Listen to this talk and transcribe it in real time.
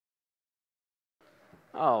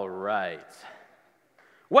All right.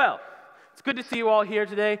 Well, it's good to see you all here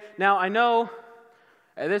today. Now, I know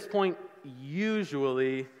at this point,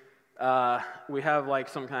 usually we have like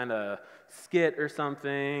some kind of skit or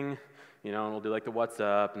something, and we'll do like the what's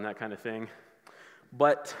up and that kind of thing.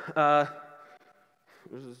 But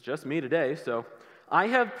this is just me today, so I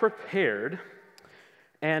have prepared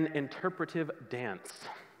an interpretive dance.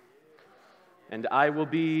 And I will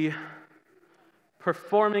be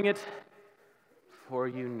performing it for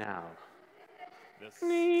you now.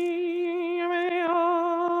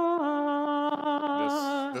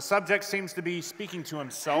 The subject seems to be speaking to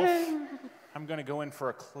himself. I'm going to go in for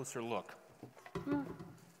a closer look.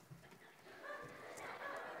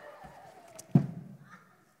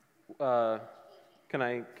 Can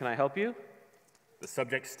I help you? The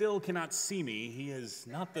subject still cannot see me. He is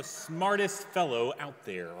not the smartest fellow out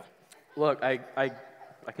there. Look, I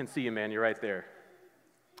can see you, man. You're right there.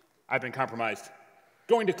 I've been compromised.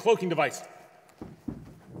 Going to cloaking device.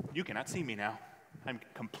 You cannot see me now. I'm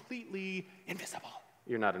completely invisible.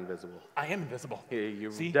 You're not invisible. I am invisible. Yeah,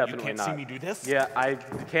 you're see, definitely you can't not. see me do this? Yeah, I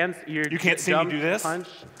can. You can't see me do this? Punch.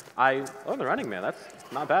 Oh, the running man. That's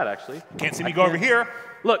not bad, actually. Can't see me go over here.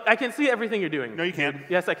 Look, I can see everything you're doing. No, you can't.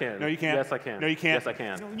 Yes, I can. No, you can't. Yes, I can. No, you can't. Yes, I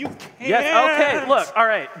can. No, you can't. Yes, okay, look, all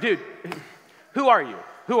right, dude. Who are you?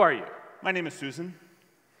 Who are you? My name is Susan.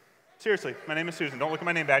 Seriously, my name is Susan. Don't look at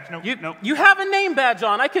my name badge. No, no. You have a name badge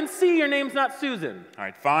on. I can see your name's not Susan. All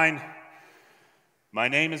right, fine. My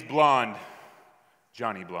name is Blonde.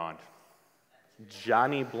 Johnny Blonde.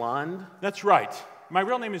 Johnny Blonde? That's right. My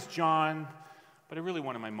real name is John, but I really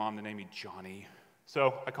wanted my mom to name me Johnny.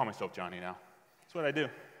 So I call myself Johnny now. That's what I do.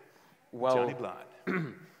 Well, Johnny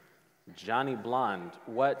Blonde. Johnny Blonde.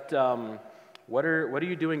 What are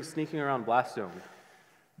you doing sneaking around Blaststone?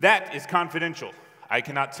 That is confidential. I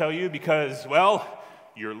cannot tell you because, well,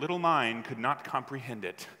 your little mind could not comprehend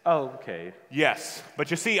it. Oh, okay. Yes, but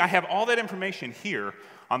you see, I have all that information here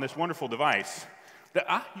on this wonderful device.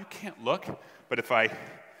 You can't look, but if I,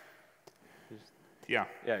 yeah.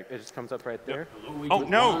 Yeah, it just comes up right there. Hello, Oh,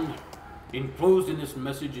 no. Blonde. Enclosed in this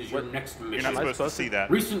message is your next mission. You're not supposed to see that.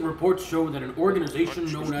 Recent reports show that an organization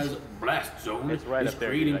known as Blast Zone It's right is up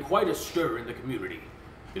there, creating dude. quite a stir in the community.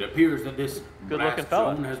 It appears that this Good-looking Blast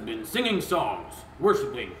fella. Zone has been singing songs,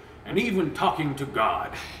 worshiping, and even talking to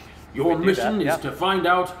God. Your do mission that, is yeah. to find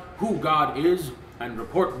out who God is and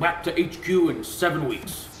report back to HQ in 7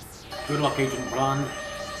 weeks. Good luck, Agent Blonde,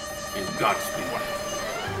 and Godspeed.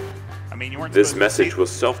 I mean, you weren't This supposed message to see. will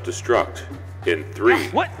self-destruct in 3,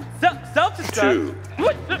 What? Self-destruct? 2,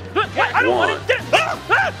 What? I don't want 1. to.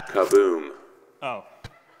 Kaboom. Oh,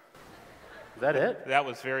 Is that it? that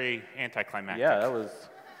was very anticlimactic. Yeah, that was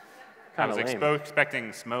I kind was of lame.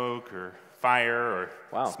 expecting smoke or fire or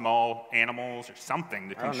Wow. small animals or something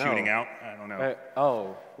to I come don't know. shooting out. I don't know.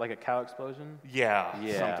 Oh, like a cow explosion? Yeah,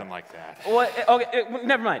 Yeah. something like that. What? Okay,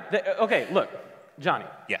 never mind. Okay, look, Johnny.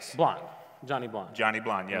 Yes. Blonde. Johnny Blonde. Johnny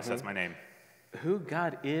Blonde, yes, that's my name. Who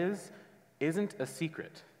God is isn't a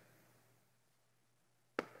secret.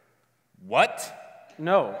 What?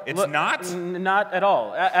 No. It's not? Not at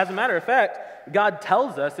all. As a matter of fact, God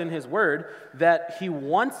tells us in His Word that He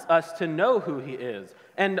wants us to know who He is.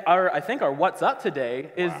 And I think our What's Up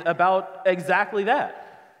today is about exactly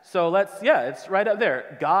that. So it's right up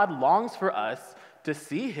there. God longs for us to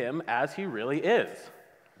see Him as He really is.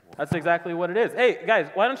 That's exactly what it is. Hey, guys,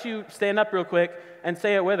 why don't you stand up real quick and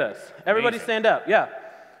say it with us? Everybody Amazing. stand up. Yeah.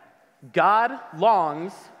 God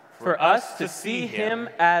longs for us to see Him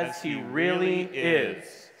as He really is.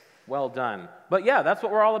 Well done. But yeah, that's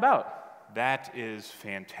what we're all about. That is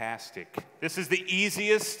fantastic. This is the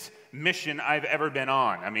easiest mission I've ever been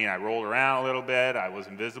on. I mean, I rolled around a little bit. I was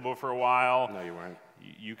invisible for a while. No, you weren't.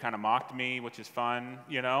 You kind of mocked me, which is fun,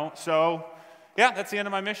 So, yeah, that's the end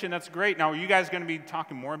of my mission. That's great. Now, are you guys going to be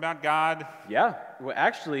talking more about God? Yeah. Well,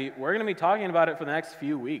 actually, we're going to be talking about it for the next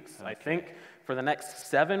few weeks. I think for the next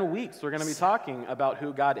 7 weeks, we're going to be talking about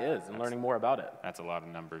who God is and learning more about it. That's a lot of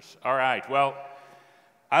numbers. All right. Well,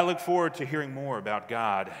 I look forward to hearing more about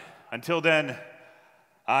God. Until then,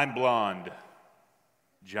 I'm Blonde,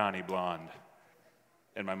 Johnny Blonde,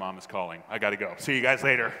 and my mom is calling. I got to go. See you guys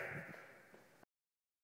later.